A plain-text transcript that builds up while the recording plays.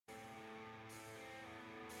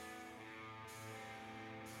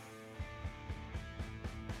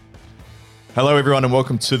Hello, everyone, and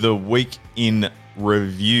welcome to the Week in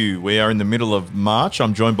Review. We are in the middle of March.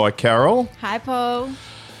 I'm joined by Carol. Hi, Paul.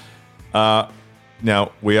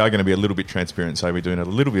 Now, we are going to be a little bit transparent, so we're doing it a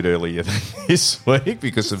little bit earlier this week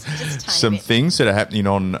because of some things that are happening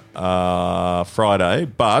on Friday,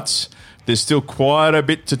 but there's still quite a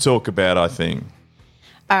bit to talk about, I think.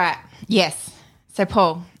 All right. Yes. So,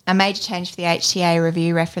 Paul, a major change for the HTA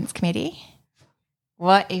Review Reference Committee.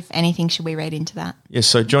 What, if anything, should we read into that? Yes,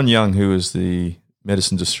 so John Young, who was the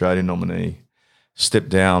Medicines Australia nominee, stepped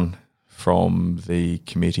down from the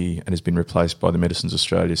committee and has been replaced by the Medicines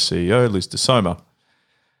Australia CEO, Liz De Soma.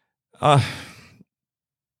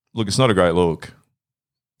 Look, it's not a great look.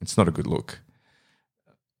 It's not a good look.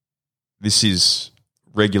 This is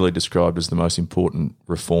regularly described as the most important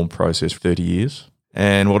reform process for 30 years.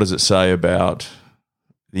 And what does it say about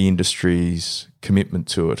the industry's commitment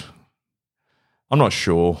to it? I'm not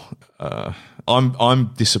sure.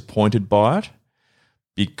 I'm disappointed by it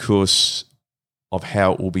because of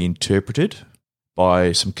how it will be interpreted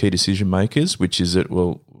by some key decision makers, which is that,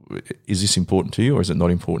 well, is this important to you or is it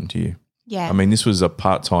not important to you? Yeah. I mean, this was a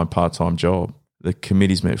part-time job. The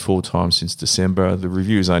committee's met 4 times since December. The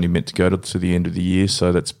review is only meant to go to the end of the year,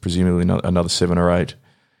 so that's presumably another 7 or 8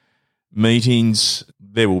 meetings.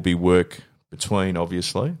 There will be work between,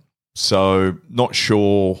 obviously. So not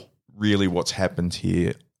sure really what's happened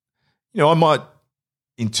here. You know, I might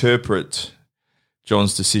interpret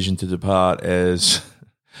John's decision to depart as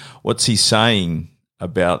what's he saying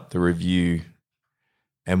about the review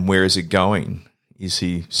and where is it going? Is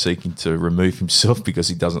he seeking to remove himself because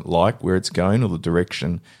he doesn't like where it's going or the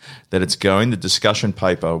direction that it's going? The discussion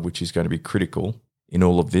paper, which is going to be critical in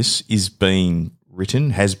all of this, has been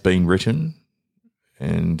written,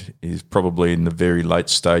 and is probably in the very late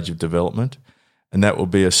stage of development. And that will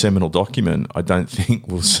be a seminal document. I don't think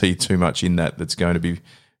we'll see too much in that that's going to be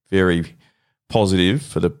very positive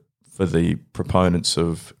for the proponents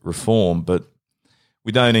of reform. But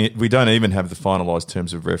we don't even have the finalised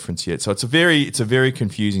terms of reference yet. So it's a very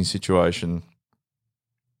confusing situation.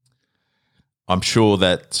 I'm sure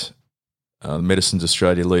that Medicines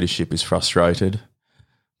Australia leadership is frustrated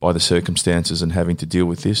by the circumstances and having to deal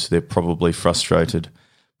with this. They're probably frustrated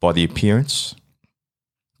by the appearance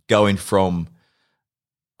going from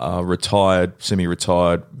retired,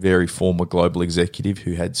 semi-retired, very former global executive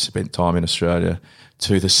who had spent time in Australia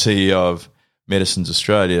to the CEO of Medicines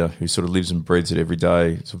Australia who sort of lives and breathes it every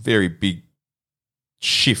day. It's a very big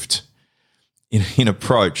shift in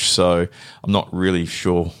approach. So I'm not really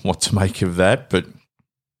sure what to make of that, but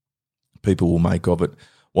people will make of it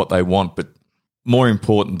what they want. But more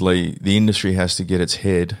importantly, the industry has to get its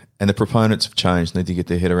head, and the proponents of change need to get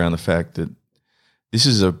their head around the fact that this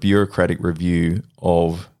is a bureaucratic review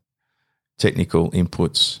of technical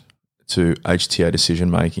inputs to HTA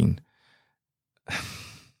decision-making.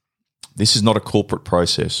 This is not a corporate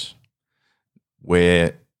process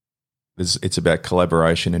where it's about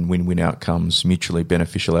collaboration and win-win outcomes, mutually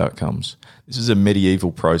beneficial outcomes. This is a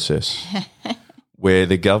medieval process where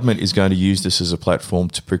the government is going to use this as a platform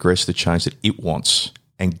to progress the change that it wants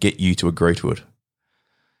and get you to agree to it.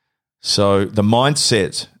 So the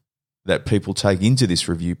mindset that people take into this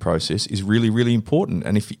review process is really, really important.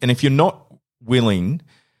 And if you're not willing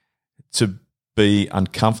to be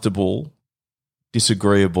uncomfortable,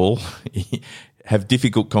 disagreeable, have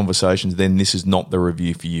difficult conversations, then this is not the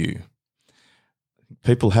review for you.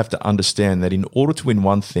 People have to understand that in order to win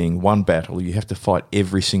one thing, one battle, you have to fight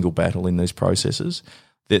every single battle in these processes.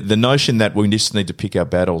 The notion that we just need to pick our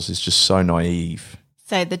battles is just so naive.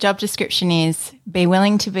 So the job description is be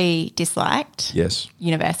willing to be disliked. Yes.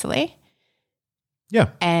 Universally. Yeah.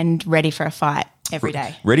 And ready for a fight every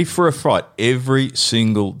day. Ready for a fight every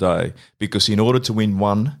single day, because in order to win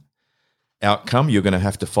one outcome, you're going to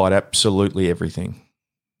have to fight absolutely everything.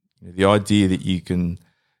 The idea that you can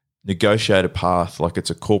negotiate a path like it's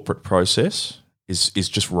a corporate process is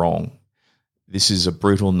just wrong. This is a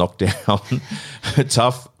brutal knockdown,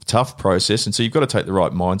 tough process, and so you've got to take the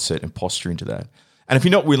right mindset and posture into that. And if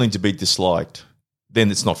you're not willing to be disliked,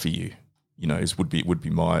 then it's not for you. You know, would be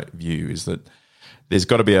my view, is that there's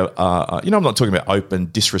got to be I'm not talking about open,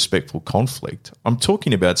 disrespectful conflict. I'm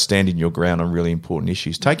talking about standing your ground on really important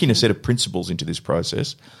issues, taking a set of principles into this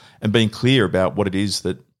process and being clear about what it is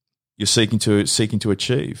that you're seeking to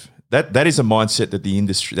achieve. That is a mindset that the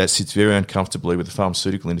industry that sits very uncomfortably with the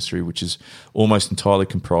pharmaceutical industry, which is almost entirely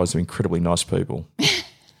comprised of incredibly nice people.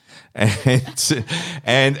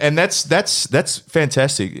 and that's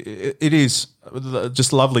fantastic. It is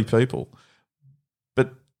just lovely people.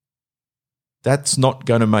 But that's not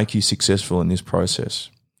going to make you successful in this process.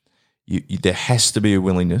 there has to be a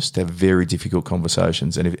willingness to have very difficult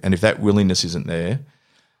conversations. And if that willingness isn't there,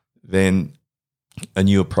 then a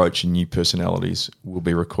new approach and new personalities will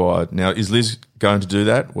be required. Now, is Liz going to do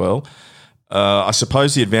that? Well, I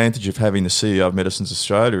suppose the advantage of having the CEO of Medicines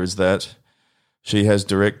Australia is that she has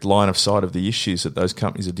direct line of sight of the issues that those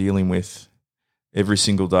companies are dealing with every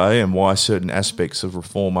single day and why certain aspects of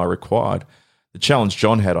reform are required. The challenge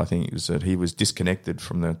John had, I think, was that he was disconnected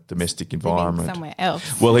from the domestic environment. Living somewhere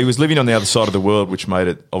else. Well, he was living on the other side of the world, which made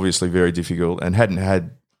it obviously very difficult, and hadn't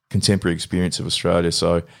had contemporary experience of Australia.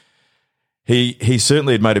 So he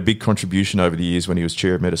certainly had made a big contribution over the years when he was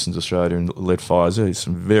chair of Medicines Australia and led Pfizer.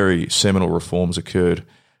 Some very seminal reforms occurred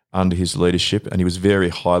under his leadership, and he was very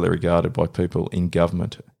highly regarded by people in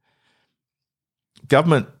government.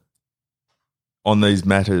 Government on these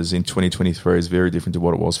matters in 2023 is very different to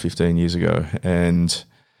what it was 15 years ago, and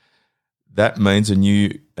that means a new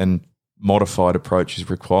and modified approach is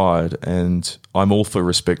required, and I'm all for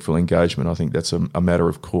respectful engagement. I think that's a matter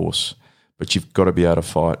of course, but you've got to be able to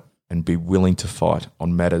fight and be willing to fight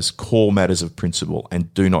on core matters of principle,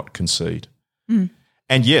 and do not concede.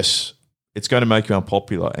 And yes, it's going to make you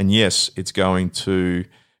unpopular, and yes, it's going to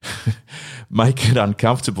make it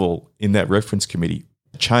uncomfortable in that reference committee.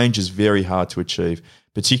 Change is very hard to achieve,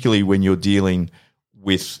 particularly when you're dealing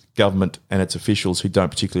with government and its officials who don't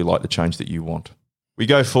particularly like the change that you want. We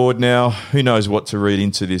go forward now. Who knows what to read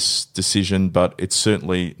into this decision, but it's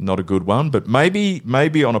certainly not a good one. But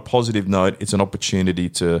maybe on a positive note, it's an opportunity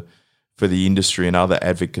for the industry and other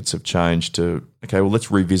advocates of change to, okay, well,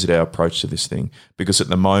 let's revisit our approach to this thing, because at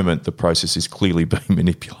the moment the process is clearly being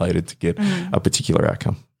manipulated to get a particular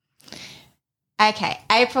outcome. Okay,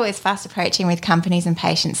 April is fast approaching with companies and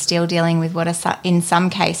patients still dealing with what are, in some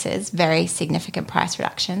cases, very significant price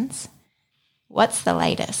reductions. What's the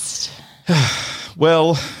latest?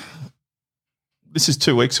 Well, this is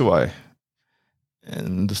 2 weeks away,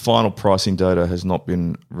 and the final pricing data has not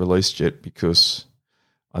been released yet because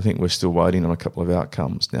I think we're still waiting on a couple of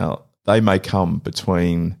outcomes. Now, they may come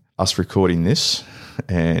between us recording this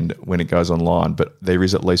and when it goes online, but there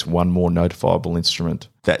is at least one more notifiable instrument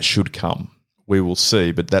that should come. We will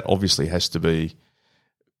see, but that obviously has to be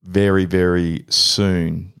very, very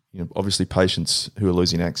soon. Obviously patients who are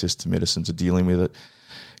losing access to medicines are dealing with it.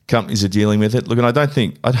 Companies are dealing with it. Look, and I don't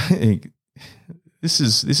think this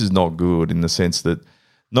is not good in the sense that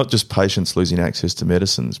not just patients losing access to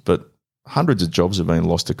medicines, but hundreds of jobs are being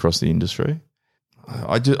lost across the industry.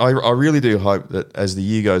 I really do hope that as the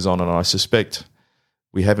year goes on, and I suspect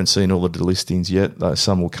we haven't seen all of the listings yet.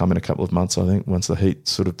 Some will come in a couple of months, I think, once the heat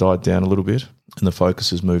sort of died down a little bit and the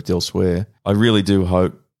focus has moved elsewhere. I really do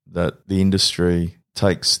hope that the industry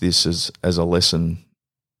takes this as a lesson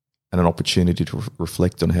and an opportunity to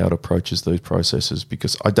reflect on how it approaches these processes,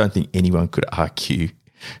 because I don't think anyone could argue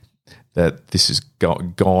that this is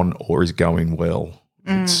gone or is going well.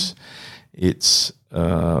 It's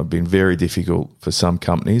been very difficult for some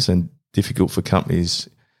companies, and difficult for companies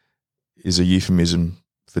is a euphemism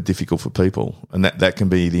for difficult for people, and that can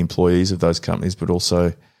be the employees of those companies, but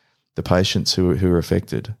also the patients who are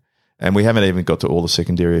affected. And we haven't even got to all the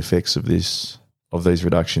secondary effects of these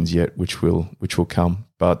reductions yet, which will come.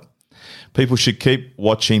 But people should keep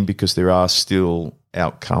watching because there are still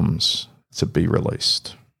outcomes to be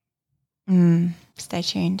released. Stay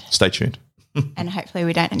tuned. Stay tuned. And hopefully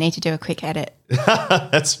we don't need to do a quick edit.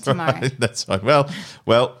 That's tomorrow. Right. That's right.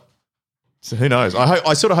 Well. So who knows?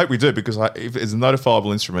 I sort of hope we do, because if it's a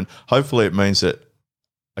notifiable instrument, hopefully it means that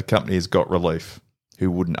a company has got relief who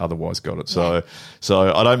wouldn't otherwise got it. So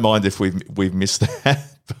I don't mind if we've missed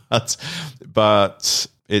that, but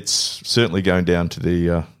it's certainly going down to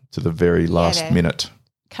the very last minute.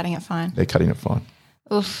 Cutting it fine. They're cutting it fine.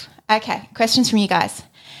 Oof. Okay. Questions from you guys.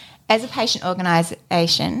 As a patient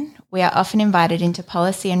organisation, we are often invited into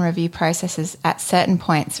policy and review processes at certain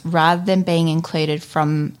points rather than being included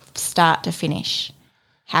from start to finish.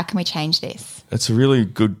 How can we change this? That's a really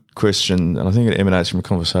good question, and I think it emanates from a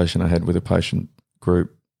conversation I had with a patient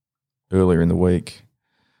group earlier in the week.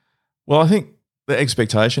 Well, I think the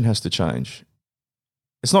expectation has to change.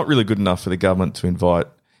 It's not really good enough for the government to invite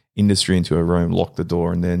industry into a room, lock the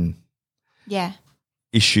door, and then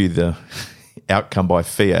issue the outcome by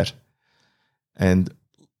fiat and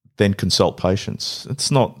then consult patients. It's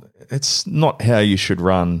not how you should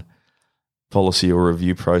run policy or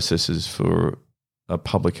review processes for a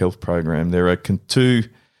public health program. There are two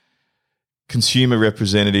consumer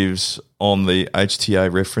representatives on the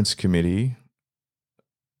HTA reference committee.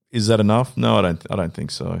 Is that enough? No, I don't think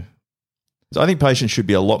so. I think patients should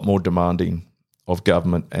be a lot more demanding of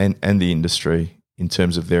government and the industry in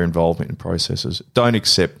terms of their involvement in processes. Don't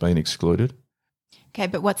accept being excluded. Okay,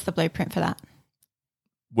 but what's the blueprint for that?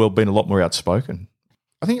 Well, been a lot more outspoken.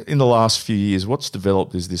 I think in the last few years, what's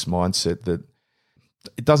developed is this mindset that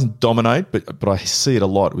it doesn't dominate, but I see it a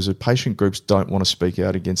lot, was that patient groups don't want to speak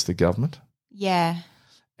out against the government. Yeah.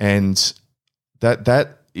 And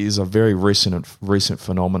that is a very recent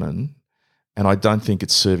phenomenon, and I don't think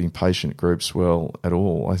it's serving patient groups well at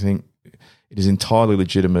all. I think it is entirely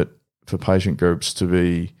legitimate for patient groups to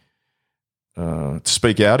be to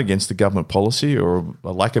speak out against the government policy or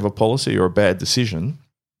a lack of a policy or a bad decision.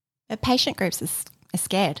 But patient groups are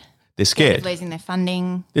scared. They're scared of losing their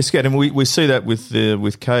funding. They're scared, and we see that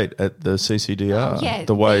with Kate at the CCDR. Oh, yeah,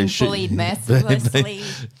 the way being she bullied mercilessly,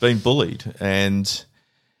 being bullied, and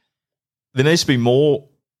there needs to be more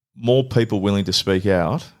people willing to speak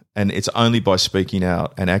out, and it's only by speaking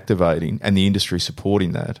out and activating, and the industry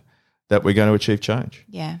supporting that we're going to achieve change.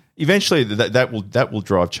 Yeah, eventually that will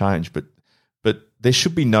drive change, but there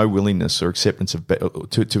should be no willingness or acceptance of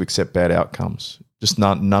to accept bad outcomes, just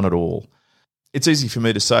none at all. It's easy for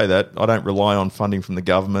me to say that. I don't rely on funding from the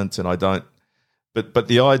government, and I don't. But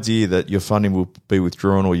the idea that your funding will be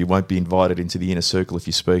withdrawn or you won't be invited into the inner circle if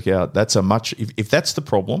you speak out, that's a much. If that's the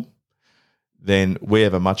problem, then we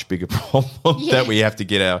have a much bigger problem that we have to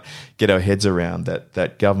get our heads around.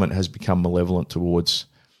 That government has become malevolent towards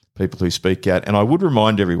people who speak out. And I would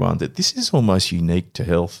remind everyone that this is almost unique to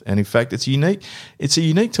health, and in fact, it's unique. It's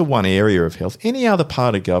unique to one area of health. Any other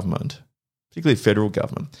part of government, particularly federal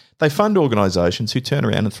government, they fund organisations who turn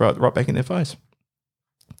around and throw it right back in their face.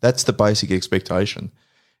 That's the basic expectation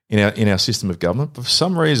in our system of government. But for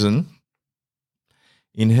some reason,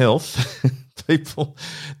 in health, people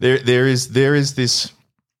there is this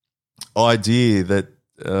idea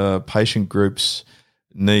that patient groups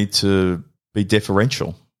need to be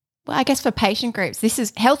deferential. Well, I guess for patient groups,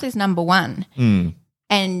 health is number one,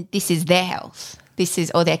 and this is their health.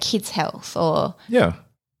 Or their kids' health, or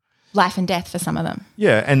life and death for some of them.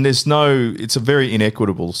 Yeah, and it's a very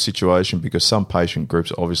inequitable situation because some patient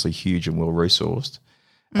groups are obviously huge and well-resourced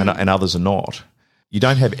and others are not. You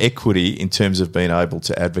don't have equity in terms of being able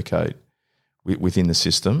to advocate within the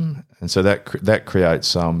system, and so that creates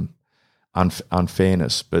some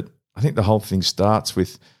unfairness. But I think the whole thing starts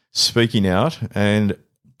with speaking out, and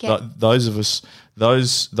those of us,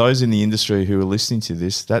 those in the industry who are listening to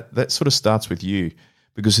this, that sort of starts with you.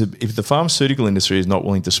 Because if the pharmaceutical industry is not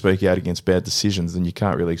willing to speak out against bad decisions, then you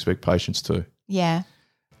can't really expect patients to. Yeah.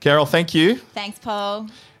 Carol, thank you. Thanks, Paul.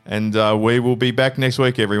 And we will be back next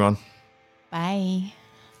week, everyone. Bye.